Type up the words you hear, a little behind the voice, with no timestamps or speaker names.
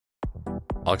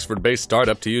Oxford-based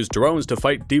startup to use drones to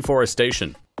fight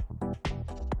deforestation.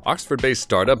 Oxford-based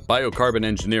startup Biocarbon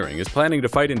Engineering is planning to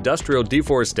fight industrial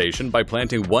deforestation by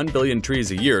planting 1 billion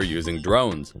trees a year using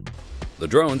drones. The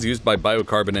drones used by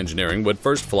Biocarbon Engineering would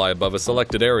first fly above a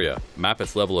selected area, map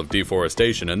its level of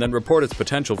deforestation, and then report its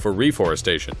potential for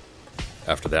reforestation.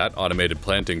 After that, automated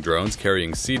planting drones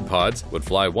carrying seed pods would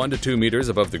fly 1 to 2 meters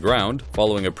above the ground,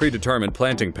 following a predetermined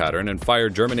planting pattern, and fire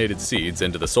germinated seeds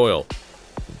into the soil.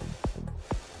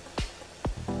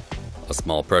 A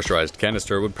small pressurized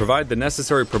canister would provide the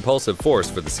necessary propulsive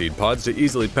force for the seed pods to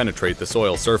easily penetrate the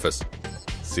soil surface.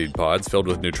 Seed pods filled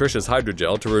with nutritious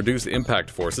hydrogel to reduce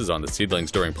impact forces on the seedlings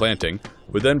during planting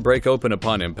would then break open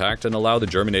upon impact and allow the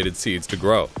germinated seeds to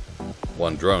grow.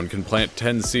 One drone can plant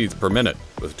 10 seeds per minute.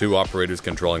 With 2 operators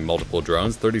controlling multiple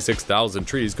drones, 36,000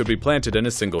 trees could be planted in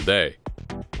a single day.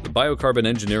 The Biocarbon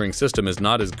Engineering system is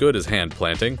not as good as hand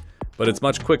planting, but it's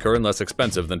much quicker and less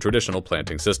expensive than traditional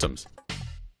planting systems.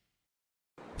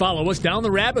 Follow us down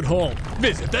the rabbit hole.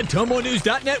 Visit the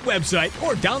TomoNews.net website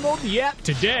or download the app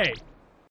today.